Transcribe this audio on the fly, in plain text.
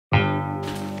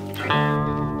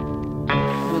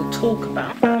talk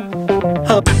about.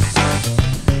 Hello.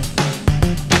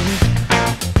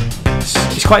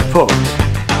 It's quite poor.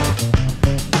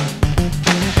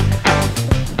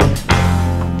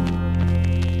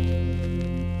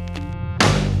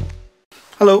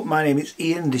 Hello, my name is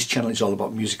Ian. This channel is all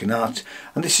about music and art,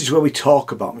 and this is where we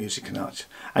talk about music and art.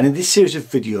 And in this series of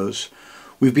videos,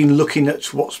 we've been looking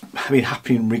at what's been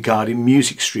happening regarding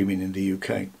music streaming in the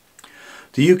UK.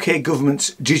 The UK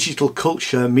government's Digital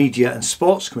Culture, Media and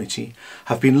Sports Committee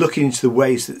have been looking into the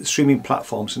ways that the streaming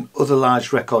platforms and other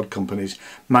large record companies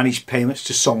manage payments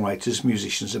to songwriters,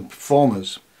 musicians and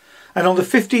performers. And on the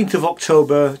 15th of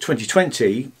October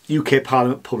 2020, UK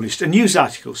Parliament published a news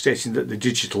article stating that the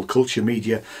Digital Culture,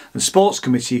 Media and Sports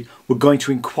Committee were going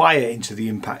to inquire into the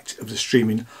impact of the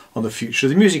streaming on the future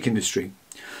of the music industry.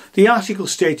 The article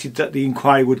stated that the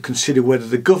inquiry would consider whether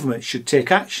the government should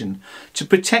take action to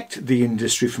protect the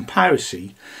industry from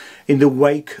piracy in the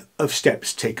wake of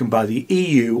steps taken by the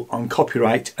EU on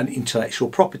copyright and intellectual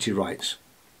property rights.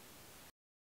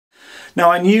 Now,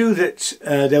 I knew that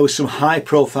there were some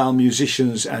high-profile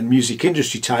musicians and music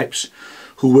industry types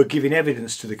who were giving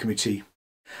evidence to the committee.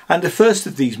 And the first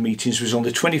of these meetings was on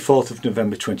the 24th of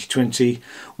November 2020,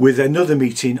 with another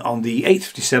meeting on the 8th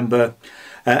of December.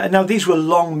 And now these were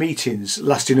long meetings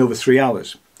lasting over 3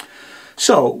 hours.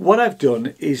 So what I've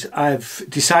done is I've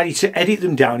decided to edit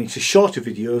them down into shorter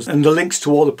videos, and the links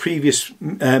to all the previous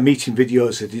meeting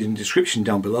videos are in the description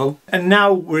down below. And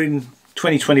now we're in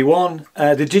 2021,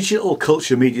 the Digital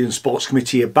Culture, Media and Sports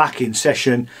Committee are back in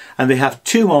session, and they have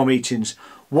two more meetings,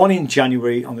 one in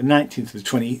January on the 19th of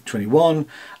 2021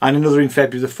 and another in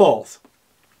February the 4th.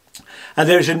 And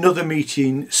there is another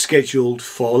meeting scheduled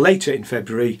for later in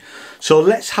February. So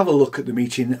let's have a look at the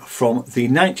meeting from the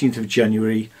 19th of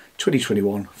January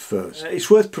 2021 first. It's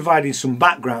worth providing some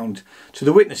background to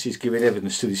the witnesses giving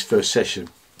evidence to this first session.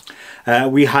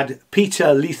 We had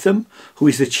Peter Leathem, who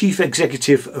is the Chief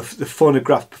Executive of the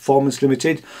Phonographic Performance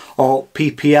Ltd, or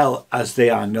PPL as they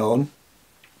are known.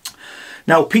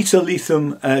 Now, Peter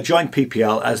Leathem joined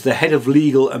PPL as the Head of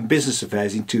Legal and Business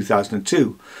Affairs in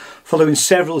 2002, following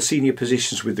several senior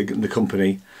positions with the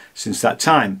company since that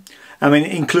time.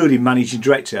 Including Managing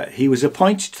Director. He was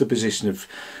appointed to the position of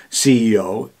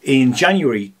CEO in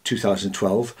January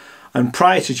 2012. And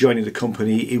prior to joining the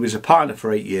company, he was a partner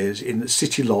for 8 years in the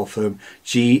city law firm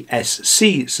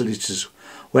GSC Solicitors,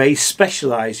 where he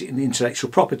specialised in intellectual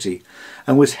property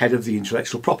and was head of the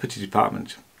intellectual property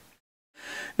department.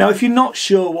 Now, if you're not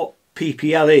sure what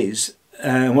PPL is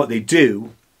and what they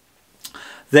do,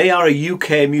 they are a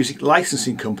UK music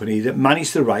licensing company that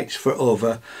manage the rights for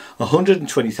over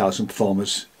 120,000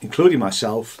 performers, including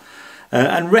myself,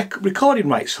 and recording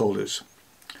rights holders,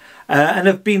 and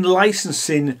have been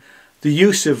licensing the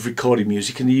use of recorded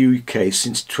music in the UK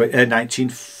since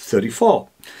 1934.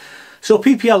 So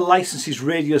PPL licenses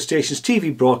radio stations,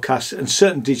 TV broadcasts and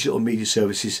certain digital media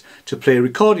services to play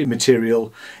recorded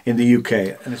material in the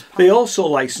UK. And they also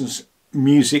license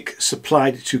music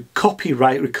supplied to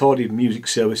copyright recorded music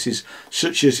services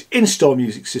such as in-store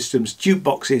music systems,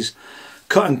 jukeboxes,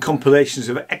 and compilations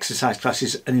of exercise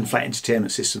classes and in-flight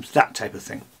entertainment systems, that type of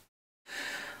thing.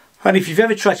 And if you've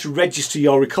ever tried to register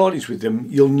your recordings with them,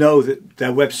 you'll know that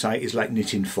their website is like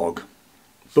knitting fog.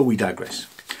 But we digress.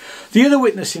 The other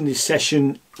witness in this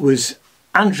session was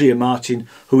Andrea Martin,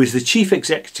 who is the Chief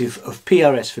Executive of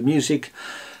PRS for Music.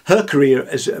 Her career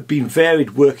has been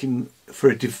varied, working for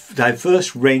a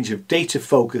diverse range of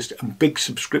data-focused and big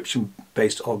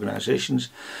subscription-based organisations.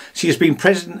 She has been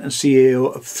President and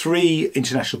CEO of 3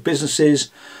 international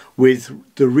businesses with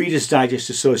the Reader's Digest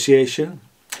Association,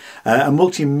 a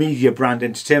multimedia brand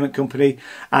entertainment company,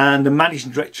 and the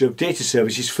Managing Director of Data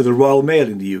Services for the Royal Mail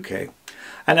in the UK.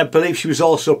 And I believe she was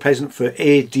also present for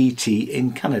ADT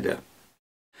in Canada.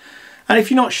 And if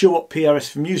you're not sure what PRS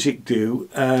for Music do,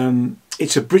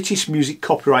 it's a British music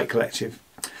copyright collective.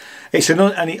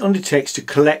 And it undertakes to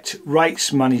collect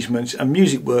rights management and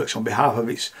music works on behalf of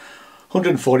its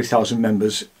 140,000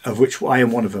 members, of which I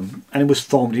am one of them, and it was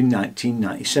formed in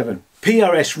 1997.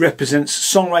 PRS represents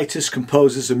songwriters,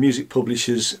 composers and music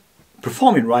publishers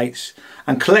performing rights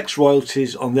and collects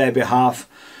royalties on their behalf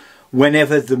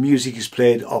whenever the music is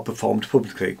played or performed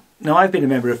publicly. Now, I've been a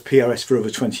member of PRS for over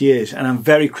 20 years and I'm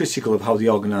very critical of how the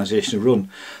organisation is run,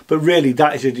 but really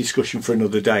that is a discussion for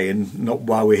another day and not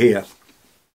why we're here.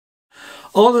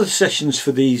 All of the sessions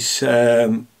for these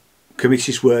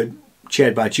committees were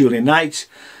chaired by Julian Knight,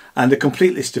 and the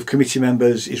complete list of committee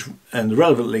members and the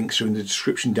relevant links are in the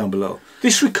description down below.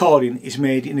 This recording is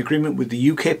made in agreement with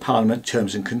the UK Parliament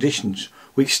Terms and Conditions,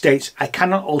 which states I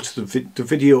cannot alter the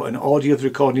video and audio of the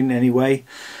recording in any way.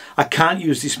 I can't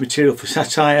use this material for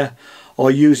satire or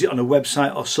use it on a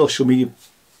website or social media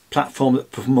platform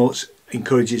that promotes,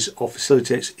 encourages or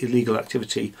facilitates illegal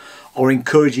activity or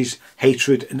encourages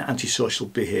hatred and antisocial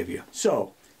behaviour.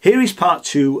 So here is part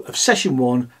 2 of session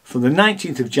 1 from the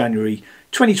 19th of January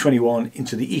 2021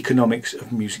 into the economics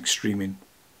of music streaming.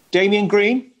 Damien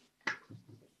Green?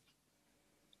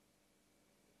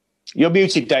 You're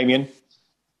muted, Damien.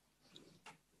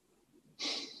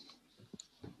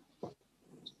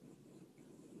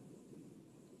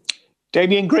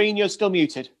 Damien Green, you're still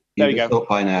muted. There you go. Thought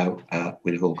by now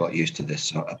we'd have all got used to this,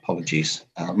 so apologies.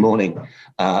 Morning,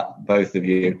 both of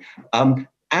you.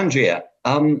 Andrea,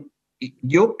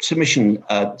 your submission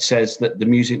says that the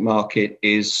music market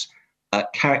is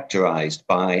characterised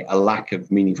by a lack of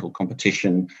meaningful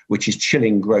competition, which is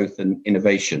chilling growth and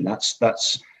innovation. That's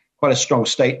quite a strong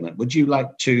statement. Would you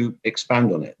like to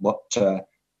expand on it? What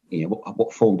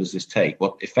form does this take?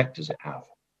 What effect does it have?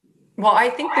 Well, I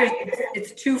think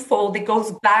it's twofold. It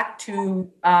goes back to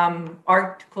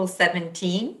Article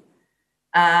 17,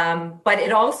 but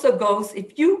it also goes,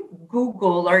 if you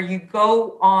Google or you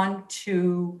go on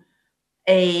to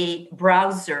a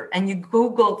browser and you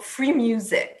Google free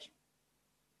music,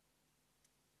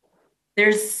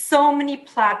 there's so many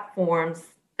platforms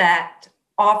that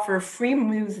offer free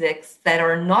musics that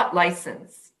are not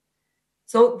licensed.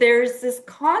 So there's this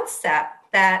concept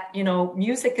that,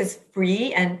 music is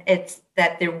free and it's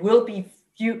that there will be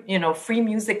free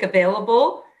music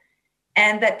available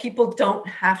and that people don't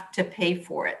have to pay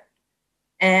for it.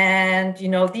 And,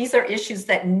 these are issues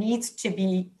that needs to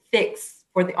be fixed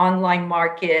for the online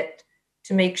market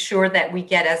to make sure that we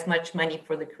get as much money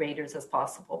for the creators as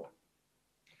possible.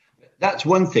 That's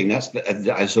one thing. That's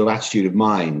a sort of attitude of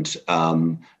mind,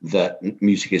 that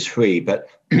music is free. But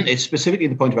it's specifically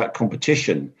the point about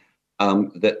competition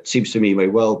that seems to me may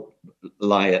well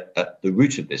lie at the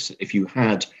root of this. If you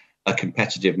had a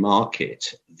competitive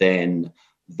market, then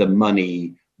the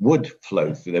money would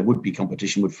flow through. There would be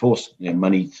competition, would force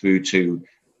money through to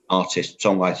artists,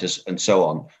 songwriters, and so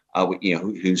on.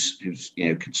 Whose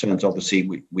concerns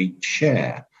obviously we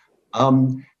share.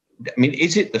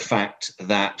 Is it the fact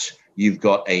that you've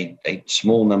got a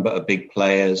small number of big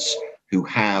players who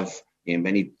have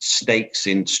many stakes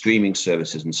in streaming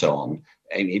services and so on?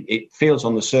 And it feels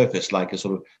on the surface like a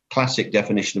sort of classic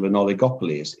definition of an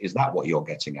oligopoly. Is that what you're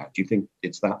getting at? Do you think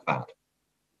it's that bad?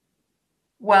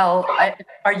 Well,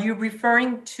 are you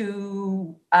referring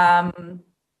to? The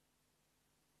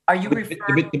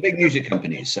big music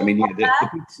companies? I mean, the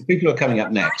people who are coming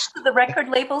up next. The record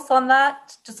labels on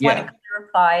that. Just want to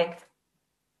clarify.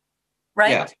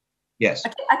 Right. Yeah. Yes.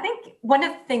 I think one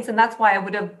of the things, and that's why I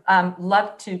would have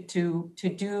loved to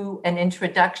do an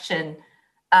introduction.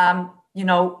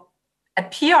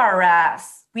 At PRS,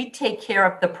 we take care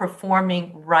of the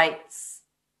performing rights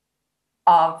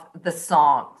of the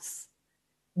songs.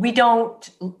 We don't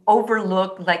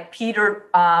overlook, like Peter,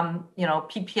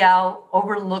 PPL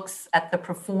overlooks at the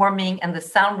performing and the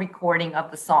sound recording of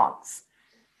the songs.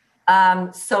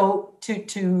 So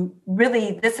to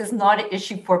really, this is not an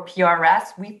issue for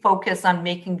PRS. We focus on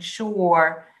making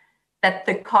sure that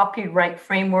the copyright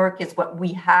framework is what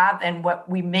we have and what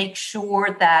we make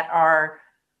sure that are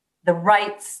the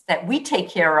rights that we take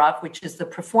care of, which is the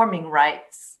performing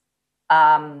rights,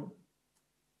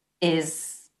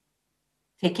 is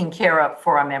taken care of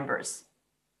for our members.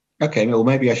 Okay, well,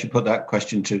 maybe I should put that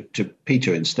question to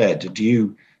Peter instead. Do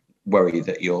you worry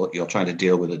that you're trying to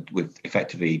deal with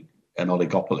effectively an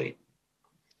oligopoly?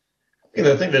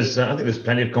 I think there's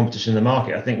plenty of competition in the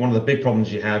market. I think one of the big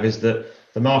problems you have is that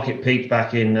the market peaked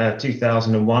back in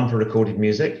 2001 for recorded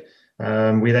music.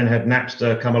 We then had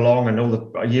Napster come along and all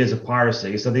the years of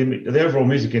piracy. So the overall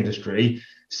music industry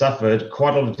suffered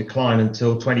quite a lot of decline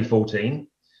until 2014.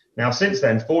 Now, since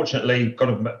then, fortunately, got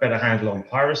a better handle on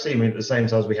piracy. At the same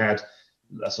time as we had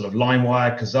a sort of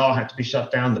LimeWire, Kazaa had to be shut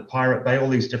down, the Pirate Bay, all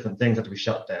these different things had to be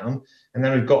shut down. And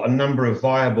then we've got a number of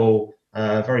viable,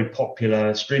 very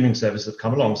popular streaming services that have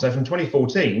come along. So from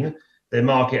 2014, the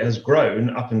market has grown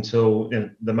up until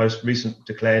the most recent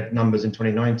declared numbers in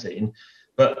 2019.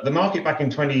 But the market back in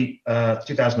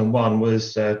 2001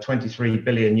 was $23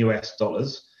 billion US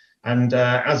dollars. And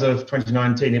as of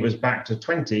 2019, it was back to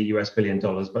 $20 billion.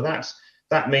 But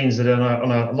that means that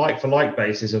on a like-for-like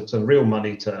basis of some real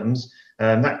money terms,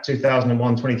 that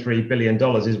 2001 $23 billion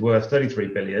is worth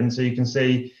 $33 billion. So you can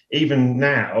see even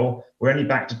now, we're only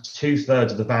back to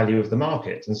 2/3 of the value of the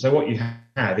market. And so what you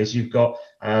have is you've got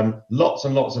lots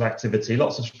and lots of activity,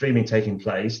 lots of streaming taking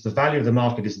place. The value of the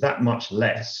market is that much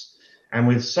less. And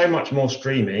with so much more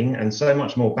streaming and so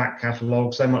much more back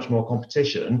catalogue, so much more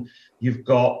competition, you've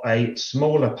got a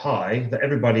smaller pie that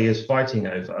everybody is fighting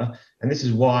over. And this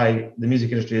is why the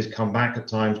music industry has come back at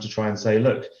times to try and say,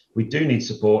 look, we do need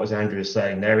support, as Andrea is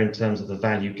saying there, in terms of the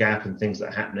value gap and things that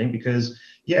are happening. Because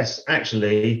yes,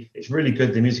 actually, it's really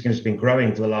good. The music industry has been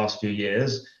growing for the last few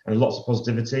years and lots of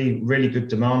positivity, really good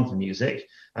demand for music.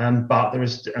 But there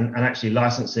is, and actually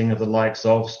licensing of the likes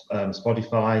of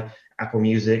Spotify, Apple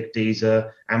Music,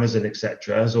 Deezer, Amazon,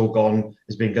 etc., has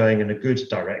been going in a good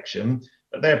direction.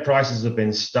 But their prices have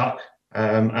been stuck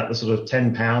at the sort of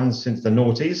 £10 since the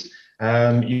noughties.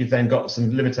 You've then got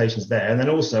some limitations there. And then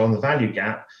also on the value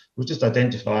gap, we're just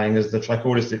identifying, as the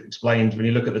tricordist explained, when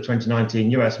you look at the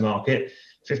 2019 US market,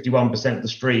 51% of the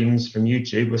streams from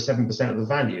YouTube were 7% of the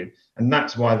value. And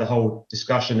that's why the whole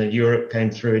discussion in Europe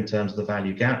came through in terms of the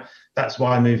value gap. That's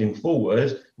why moving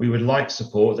forward, we would like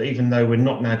support that, even though we're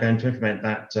not now going to implement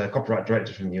that copyright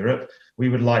directive from Europe, we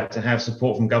would like to have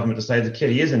support from government to say there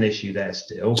clearly is an issue there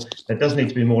still. There does need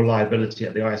to be more liability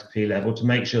at the ISP level to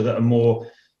make sure that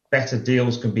better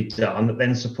deals can be done that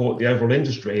then support the overall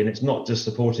industry. And it's not just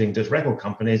supporting just record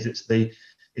companies, it's the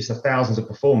thousands of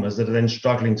performers that are then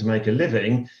struggling to make a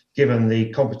living, given the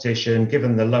competition,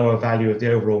 given the lower value of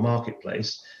the overall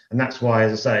marketplace. And that's why,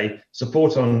 as I say,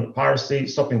 support on piracy,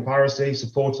 stopping piracy,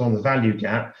 support on the value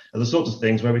gap are the sorts of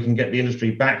things where we can get the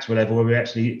industry back to a level where we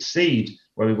actually exceed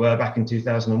where we were back in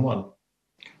 2001.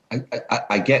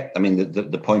 I get,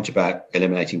 the point about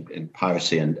eliminating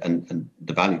piracy and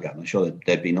the value gap. I'm sure that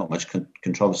there'd be not much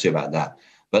controversy about that.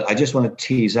 But I just want to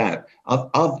tease out,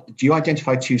 do you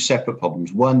identify two separate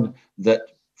problems? One, that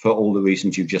for all the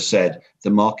reasons you've just said, the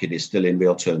market is still in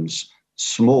real terms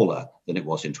smaller than it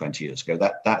was in 20 years ago.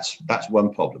 That's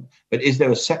one problem. But is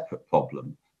there a separate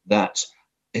problem that,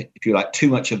 if you like, too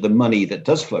much of the money that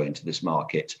does flow into this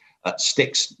market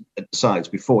sticks at the sides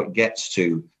before it gets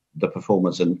to the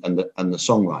performers and the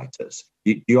songwriters?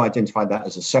 Do you identify that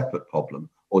as a separate problem,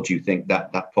 or do you think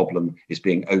that that problem is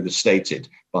being overstated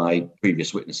by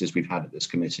previous witnesses we've had at this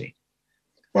committee?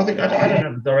 Well, I think I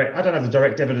don't have the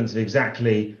direct evidence of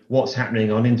exactly what's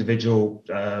happening on individual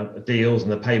deals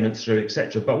and the payments through,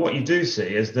 etc. But what you do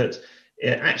see is that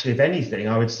actually, if anything,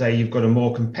 I would say you've got a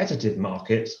more competitive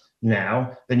market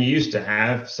now than you used to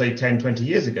have, say, 10, 20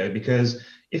 years ago. Because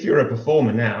if you're a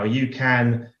performer now, you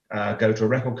can go to a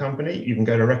record company, you can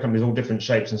go to a record company with all different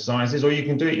shapes and sizes, or you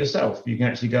can do it yourself. You can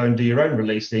actually go and do your own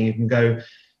releasing. You can go,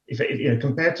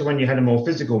 compared to when you had a more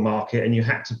physical market and you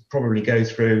had to probably go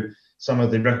through some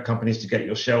of the record companies to get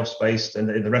your shelf space in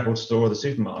the record store or the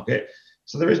supermarket.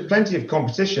 So there is plenty of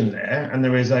competition there, and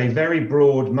there is a very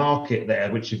broad market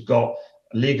there, which you've got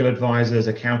legal advisors,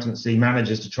 accountancy,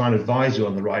 managers to try and advise you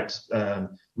on the right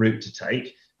route to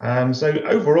take. So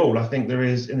overall, I think there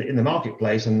is in the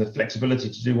marketplace and the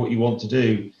flexibility to do what you want to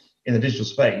do in the digital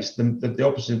space,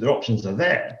 the options are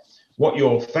there. What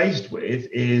you're faced with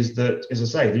is that, as I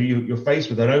say, you're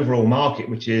faced with an overall market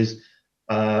which is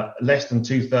less than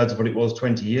 2/3 of what it was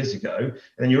 20 years ago. And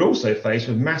then you're also faced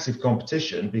with massive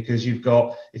competition, because you've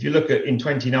got, if you look at in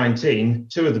 2019,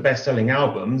 two of the best-selling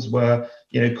albums were,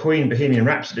 Queen Bohemian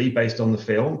Rhapsody, based on the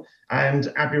film,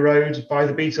 and Abbey Road by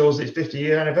the Beatles, its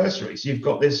 50-year anniversary. So you've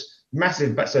got this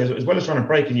massive, so as well as trying to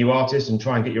break a new artist and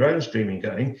try and get your own streaming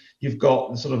going, you've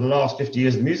got sort of the last 50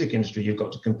 years of the music industry you've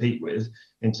got to compete with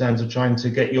in terms of trying to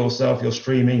get yourself, your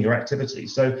streaming, your activity.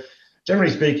 So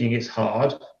generally speaking, it's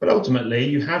hard, but ultimately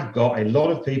you have got a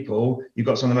lot of people. You've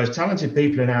got some of the most talented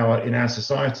people in our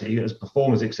society as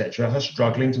performers, etc., are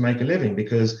struggling to make a living,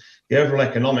 because the overall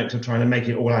economics of trying to make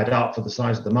it all add up for the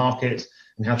size of the market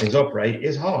and how things operate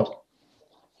is hard.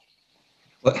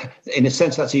 Well, in a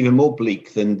sense, that's even more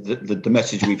bleak than the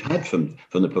message we've had from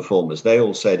the performers. They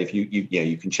all said, if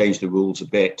you can change the rules a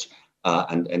bit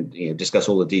and discuss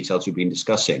all the details we've been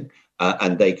discussing,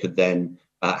 and they could then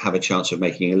have a chance of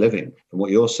making a living. From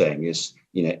what you're saying is,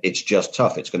 it's just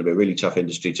tough. It's going to be a really tough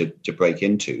industry to break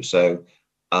into. So,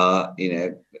 I'm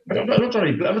not trying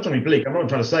to be bleak. I'm not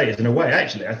trying to say it in a way.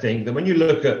 Actually, I think that when you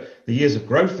look at the years of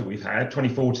growth that we've had,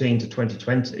 2014 to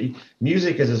 2020,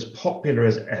 music is as popular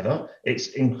as ever. It's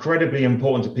incredibly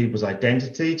important to people's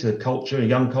identity, to the culture,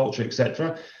 young culture,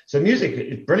 etc. So music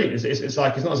is brilliant. It's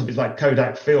not as if it's like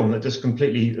Kodak film that just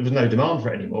completely, there was no demand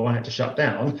for it anymore. I had to shut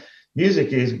down.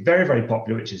 Music is very, very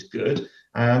popular, which is good.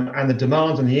 And the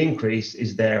demand and the increase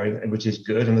is there, which is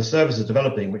good. And the service is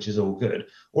developing, which is all good.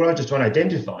 All I'm just trying to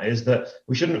identify is that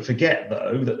we shouldn't forget,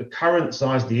 though, that the current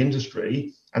size of the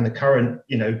industry and the current,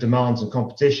 demands and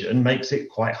competition makes it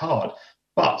quite hard.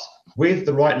 But with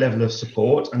the right level of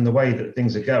support and the way that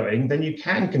things are going, then you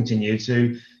can continue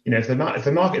to, if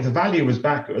the value was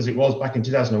back as it was back in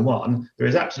 2001, there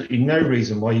is absolutely no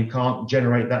reason why you can't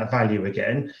generate that value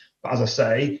again. But as I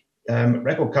say,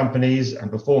 record companies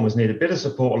and performers need a bit of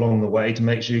support along the way to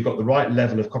make sure you've got the right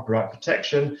level of copyright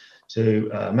protection, to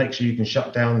make sure you can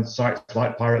shut down sites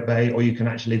like Pirate Bay, or you can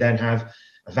actually then have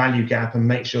a value gap and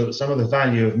make sure that some of the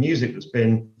value of music that's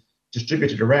been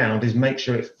distributed around is make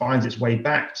sure it finds its way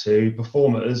back to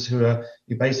performers who are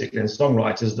basically and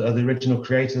songwriters that are the original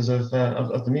creators of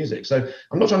the music. So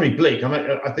I'm not trying to be bleak.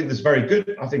 I think there's very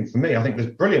good. I think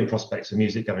there's brilliant prospects for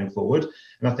music going forward.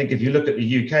 And I think if you look at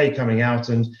the UK coming out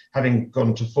and having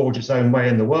gone to forge its own way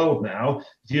in the world now,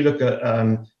 if you look at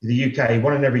the UK,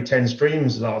 1 in every 10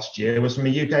 streams last year was from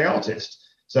a UK artist.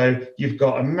 So you've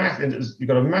got a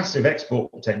massive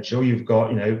export potential. You've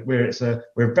got,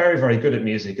 we're very, very good at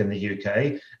music in the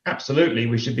UK. Absolutely,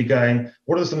 we should be going,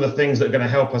 what are some of the things that are going to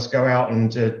help us go out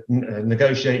and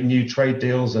negotiate new trade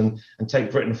deals and take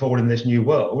Britain forward in this new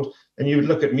world? And you would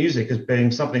look at music as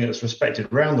being something that's respected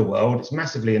around the world. It's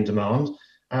massively in demand,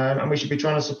 and we should be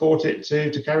trying to support it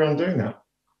to carry on doing that.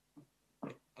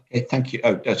 Okay, thank you.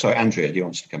 Oh, sorry, Andrea, do you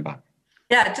want us to come back?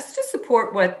 Yeah, just to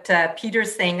support what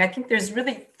Peter's saying, I think there's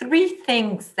really 3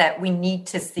 things that we need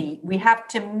to see. We have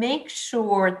to make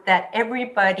sure that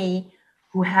everybody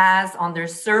who has on their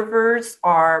servers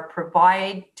or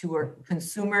provide to our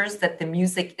consumers that the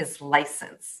music is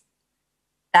licensed.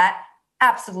 That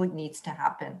absolutely needs to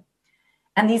happen.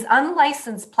 And these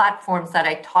unlicensed platforms that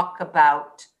I talk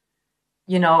about,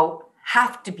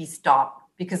 have to be stopped,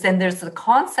 because then there's the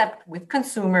concept with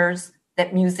consumers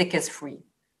that music is free.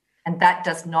 And that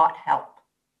does not help,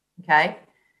 okay?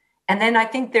 And then I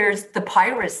think there's the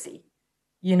piracy,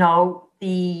 the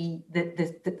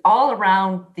all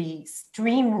around the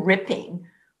stream ripping,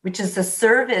 which is a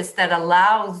service that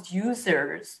allows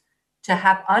users to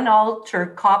have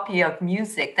unaltered copy of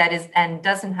music that is and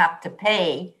doesn't have to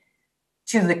pay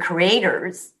to the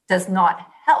creators, does not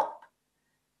help.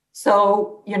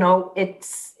 So,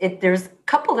 there's a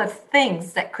couple of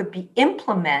things that could be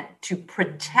implemented to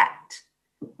protect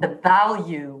the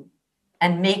value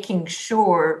and making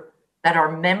sure that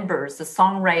our members, the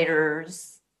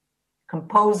songwriters,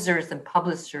 composers, and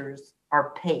publishers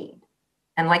are paid.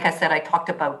 And like I said, I talked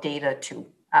about data too.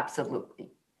 Absolutely.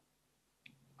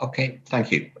 Okay,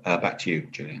 thank you. Back to you,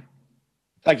 Julian.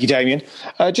 Thank you, Damien.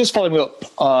 Just following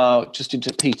up just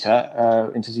into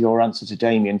Peter, into your answer to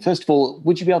Damien. First of all,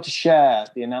 would you be able to share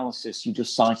the analysis you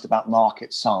just cited about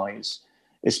market size,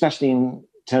 especially in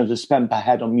terms of spend per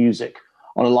head on music,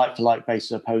 on a like-for-like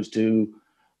basis opposed to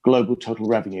global total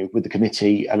revenue with the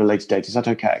committee at a later date? Is that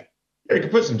okay? Yeah, we can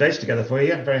put some data together for you.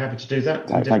 Yeah, very happy to do that.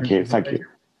 Thank you.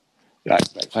 Yeah,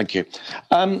 thank you.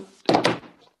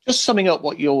 Just summing up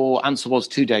what your answer was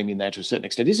to Damien there to a certain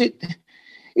extent, is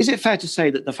it fair to say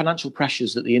that the financial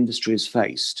pressures that the industry has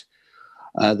faced,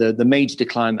 the major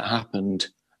decline that happened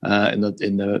in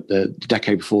the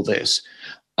decade before this,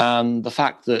 and the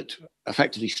fact that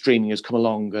effectively streaming has come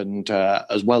along and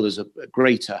as well as a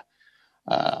greater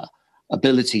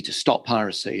ability to stop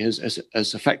piracy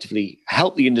has effectively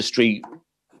helped the industry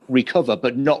recover,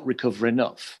 but not recover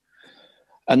enough.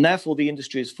 And therefore the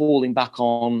industry is falling back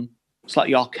on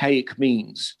slightly archaic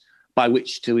means by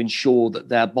which to ensure that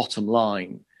their bottom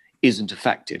line isn't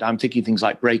affected. I'm thinking things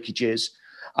like breakages.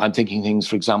 I'm thinking things,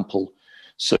 for example,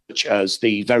 such as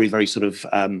the very, very sort of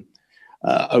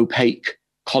opaque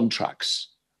contracts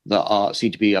that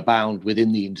seem to be abound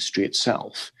within the industry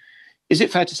itself. Is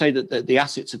it fair to say that the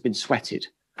assets have been sweated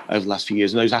over the last few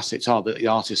years, and those assets are the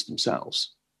artists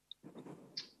themselves?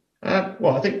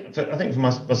 Well, I think for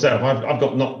myself,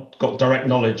 I've not got direct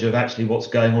knowledge of actually what's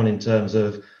going on in terms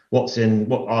of what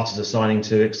artists are signing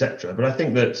to, etc. But I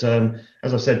think that,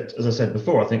 as I said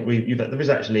before, I think there is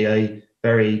actually a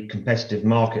very competitive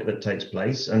market that takes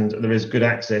place, and there is good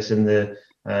access in the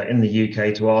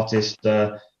UK to artists.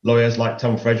 Lawyers like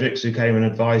Tom Fredericks, who came and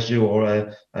advised you,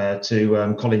 or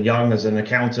to Colin Young as an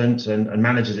accountant and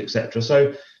managers, etc.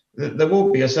 So there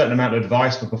will be a certain amount of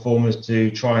advice for performers to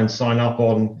try and sign up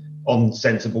on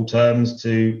sensible terms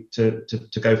to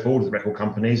go forward with record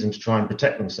companies and to try and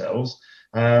protect themselves.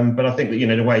 But I think that,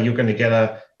 in a way, you're going to get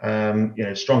a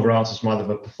stronger answers from either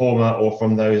the performer or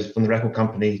from the record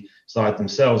company side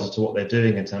themselves as to what they're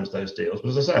doing in terms of those deals. But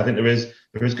as I say, I think there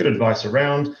is good advice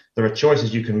around. There are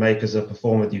choices you can make as a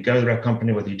performer, whether you go to the record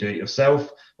company, whether you do it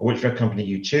yourself, or which record company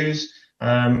you choose.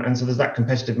 And so there's that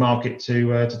competitive market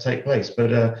to take place.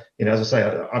 But as I say,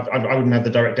 I wouldn't have the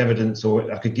direct evidence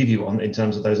or I could give you in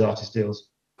terms of those artist deals.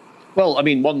 Well, I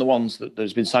mean, one of the ones that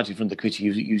has been cited from the committee,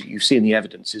 you've seen the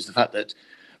evidence, is the fact that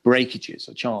breakages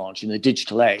are charged. In the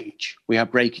digital age, we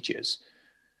have breakages.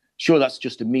 Sure, that's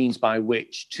just a means by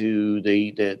which to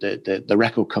the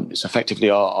record companies effectively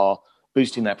are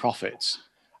boosting their profits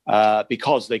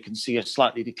because they can see a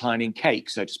slightly declining cake,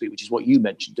 so to speak, which is what you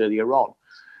mentioned earlier on.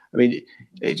 I mean,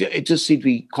 it does seem to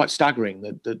be quite staggering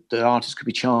that the artists could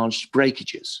be charged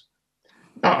breakages.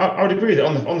 I would agree that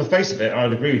on the face of it, I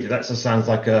would agree with you. That just sounds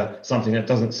like something that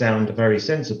doesn't sound very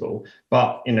sensible.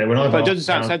 But when it doesn't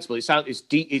sound sensible. It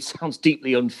sounds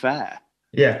deeply unfair.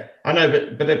 Yeah, I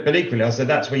know, but equally, I said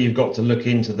that's where you've got to look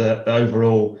into the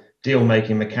overall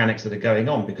deal-making mechanics that are going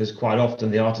on, because quite often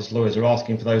the artist lawyers are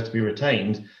asking for those to be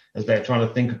retained as they're trying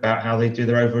to think about how they do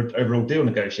their overall deal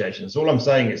negotiations. All I'm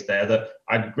saying is that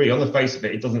I agree, on the face of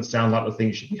it, it doesn't sound like the thing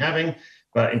you should be having.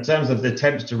 But in terms of the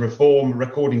attempts to reform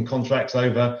recording contracts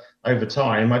over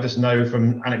time, I just know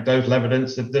from anecdotal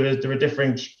evidence that there are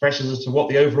differing pressures as to what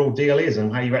the overall deal is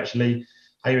and how you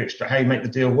make the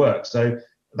deal work. So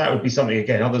that would be something,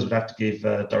 again, others would have to give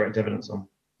direct evidence on.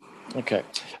 Okay.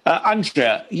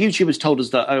 Andrea, YouTube has told us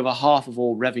that over half of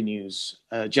all revenues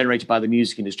generated by the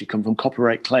music industry come from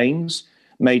copyright claims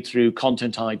made through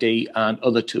Content ID and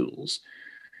other tools.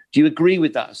 Do you agree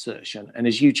with that assertion? And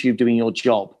is YouTube doing your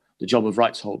job, the job of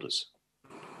rights holders?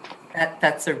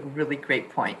 That's a really great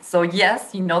point. So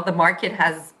yes, the market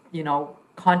has,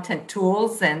 content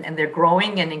tools and they're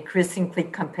growing and increasingly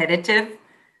competitive.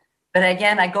 But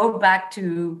again, I go back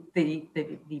to the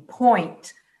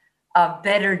point of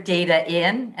better data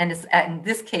in, and in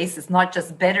this case, it's not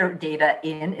just better data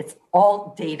in, it's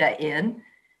all data in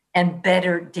and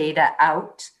better data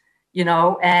out,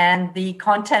 and the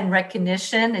content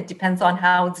recognition, it depends on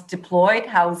how it's deployed,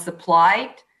 how it's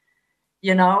applied,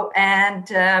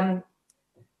 and,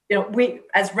 we,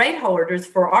 as right holders,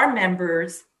 for our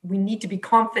members, we need to be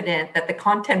confident that the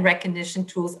content recognition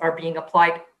tools are being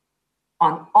applied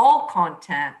on all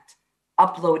content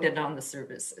uploaded on the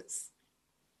services.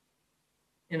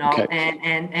 Okay.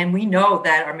 And we know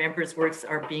that our members' works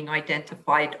are being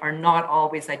identified, are not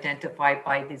always identified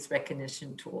by these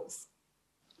recognition tools.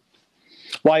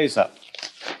 Why is that?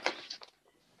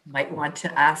 Might want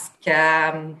to ask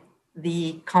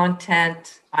the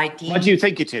content ID. Why do you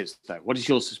think it is, though? What is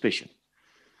your suspicion?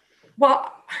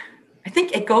 Well, I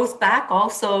think it goes back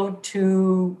also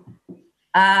to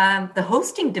the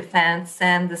hosting defense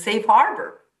and the safe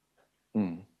harbor.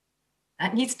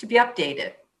 That needs to be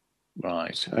updated.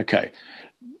 Right. Okay.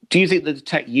 Do you think that the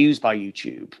tech used by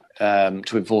YouTube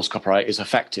to enforce copyright is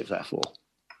effective, therefore?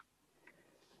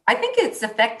 I think it's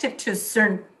effective to a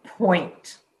certain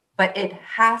point, but it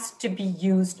has to be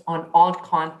used on all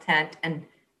content, and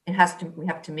we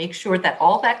have to make sure that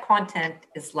all that content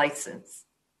is licensed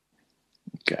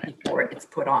before it's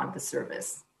put on the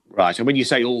service. Right. And when you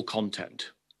say all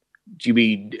content, do you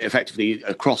mean effectively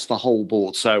across the whole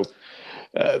board? So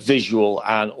visual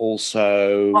and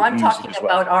also I'm talking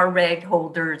about our reg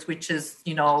holders, which is,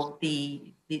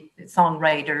 the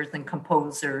songwriters and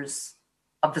composers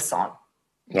of the song.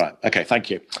 Right. Okay. Thank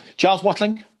you. Charles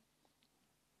Watling?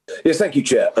 Yes, thank you,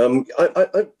 Chair. Something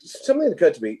that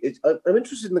occurred to me is I'm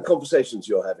interested in the conversations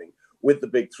you're having with the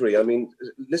big three. I mean,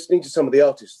 listening to some of the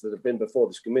artists that have been before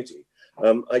this committee,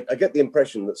 I get the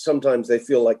impression that sometimes they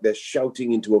feel like they're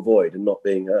shouting into a void and not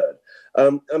being heard.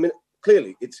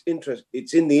 Clearly, it's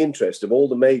in the interest of all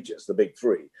the majors, the big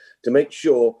three, to make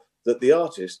sure that the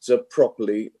artists are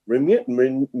properly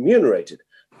remunerated.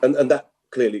 And that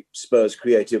clearly spurs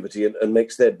creativity and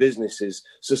makes their businesses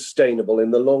sustainable in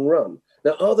the long run.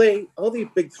 Now, are the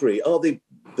big three, are the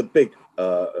big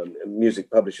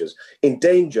music publishers in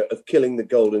danger of killing the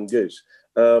golden goose?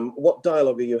 What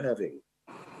dialogue are you having,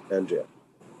 Andrea?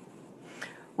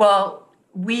 Well,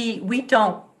 we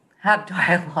don't have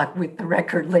dialogue with the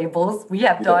record labels. We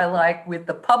have dialogue with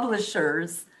the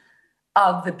publishers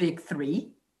of the big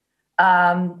three.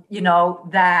 And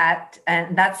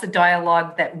that's the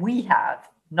dialogue that we have,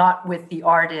 not with the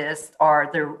artist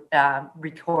or the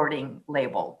recording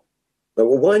label.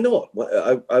 Well, why not?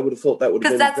 I would have thought that would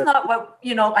have been... Because that's not what,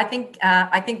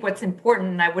 I think what's important,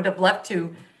 and I would have loved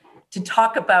to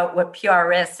talk about what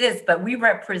PRS is, but we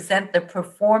represent the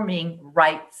performing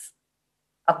rights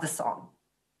of the song.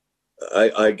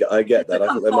 I get that. I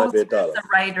think there might be a dialogue. The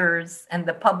writers and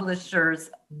the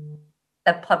publishers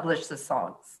that publish the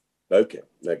songs. Okay,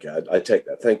 I take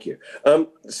that. Thank you.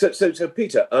 So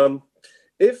Peter,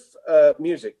 if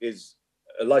music is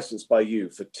licensed by you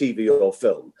for TV or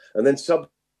film, and then sub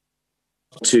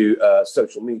to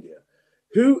social media,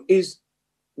 who is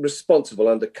responsible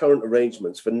under current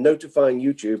arrangements for notifying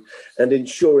YouTube and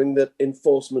ensuring that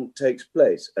enforcement takes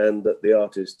place and that the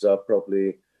artists are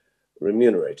properly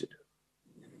remunerated?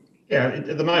 Yeah,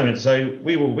 at the moment, so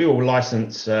we will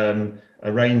license a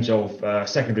range of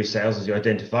secondary sales, as you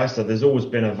identify. So there's always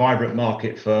been a vibrant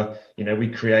market for, we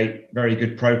create very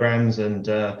good programs and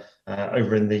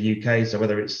over in the UK. So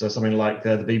whether it's something like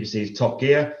the BBC's Top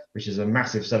Gear, which is a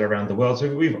massive seller around the world.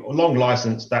 So we've long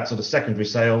licensed that sort of secondary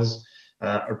sales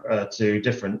to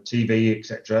different TV,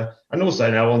 etc. And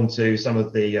also now on to some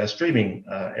of the streaming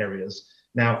areas.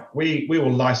 Now, we will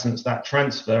license that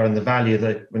transfer and the value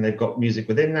that when they've got music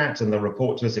within that, and they'll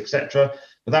report to us, etc.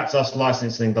 But that's us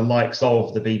licensing the likes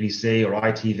of the BBC or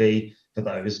ITV for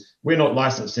those. We're not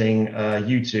licensing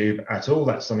YouTube at all.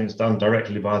 That's something that's done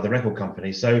directly by the record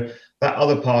company. So that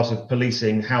other part of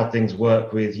policing how things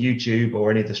work with YouTube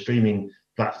or any of the streaming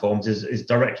platforms is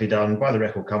directly done by the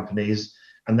record companies,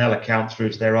 and they'll account through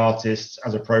to their artists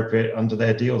as appropriate under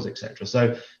their deals, etc.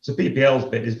 So PPL's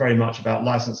bit is very much about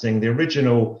licensing the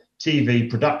original TV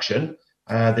production,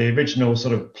 the original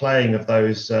sort of playing of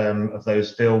those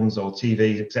films or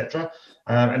TVs, etc.,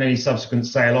 and any subsequent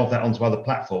sale of that onto other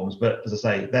platforms. But as I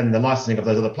say, then the licensing of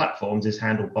those other platforms is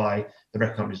handled by the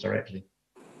record companies directly.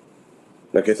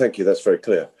 Okay, thank you. That's very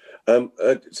clear.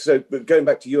 So going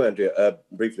back to you, Andrea,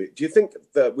 briefly, do you think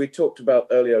that we talked about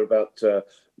earlier about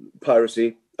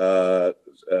piracy,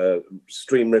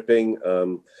 stream ripping,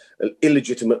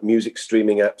 illegitimate music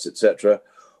streaming apps, etc.?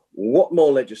 What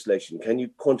more legislation can you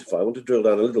quantify? I want to drill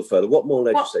down a little further. What more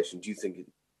legislation do you think?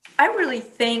 I really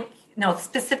think,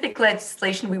 specific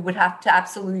legislation, we would have to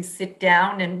absolutely sit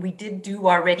down, and we did do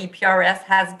already. PRS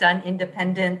has done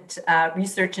independent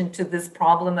research into this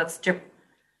problem of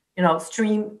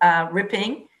stream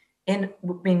ripping, in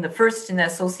being the first in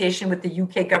association with the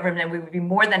UK government, and we would be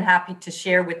more than happy to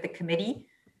share with the committee.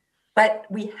 But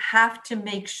we have to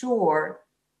make sure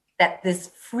that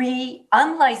this free,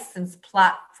 unlicensed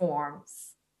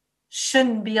platforms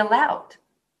shouldn't be allowed.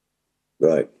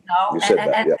 Right.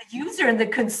 And the user and the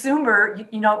consumer,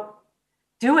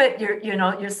 do it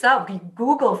yourself. You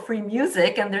Google free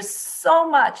music, and there's so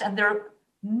much, and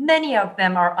many of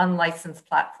them are unlicensed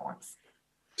platforms.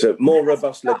 So more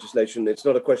robust legislation. It's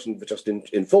not a question of just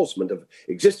enforcement of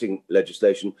existing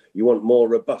legislation. You want more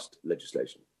robust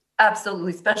legislation.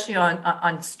 Absolutely, especially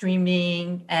on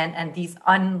streaming and these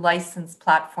unlicensed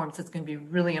platforms. It's going to be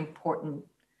really important,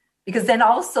 because then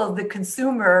also the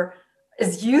consumer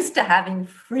is used to having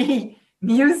free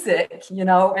music,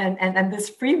 and this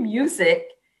free music,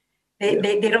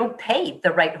 they don't pay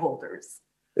the right holders.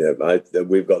 Yeah,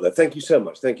 we've got that. Thank you so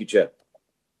much. Thank you, Chair.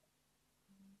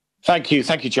 Thank you,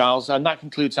 Giles. And that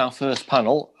concludes our first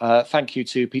panel. Thank you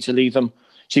to Peter Leathem,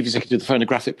 Chief Executive of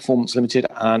Phonographic Performance Ltd,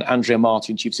 and Andrea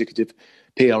Martin, Chief Executive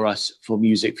PRS for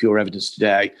Music for your evidence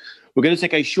today. We're going to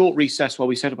take a short recess while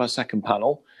we set up our second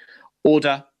panel.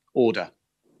 Order.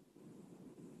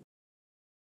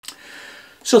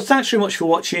 So thanks very much for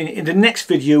watching. In the next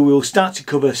video, we will start to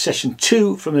cover session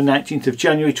 2 from the 19th of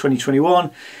January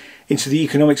 2021 into the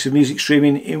economics of music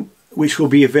streaming, which will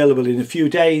be available in a few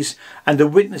days. And the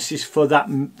witnesses for that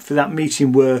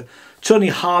meeting were Tony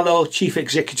Harlow, Chief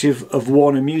Executive of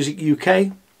Warner Music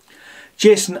UK,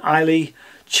 Jason Eiley,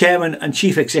 Chairman and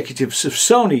Chief Executive of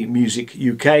Sony Music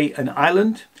UK and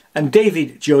Ireland, and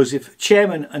David Joseph,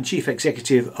 Chairman and Chief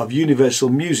Executive of Universal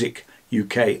Music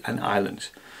UK and Ireland.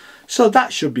 So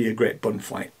that should be a great bun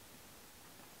fight.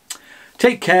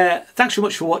 Take care, thanks so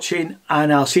much for watching,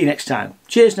 and I'll see you next time.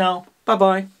 Cheers now, bye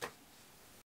bye.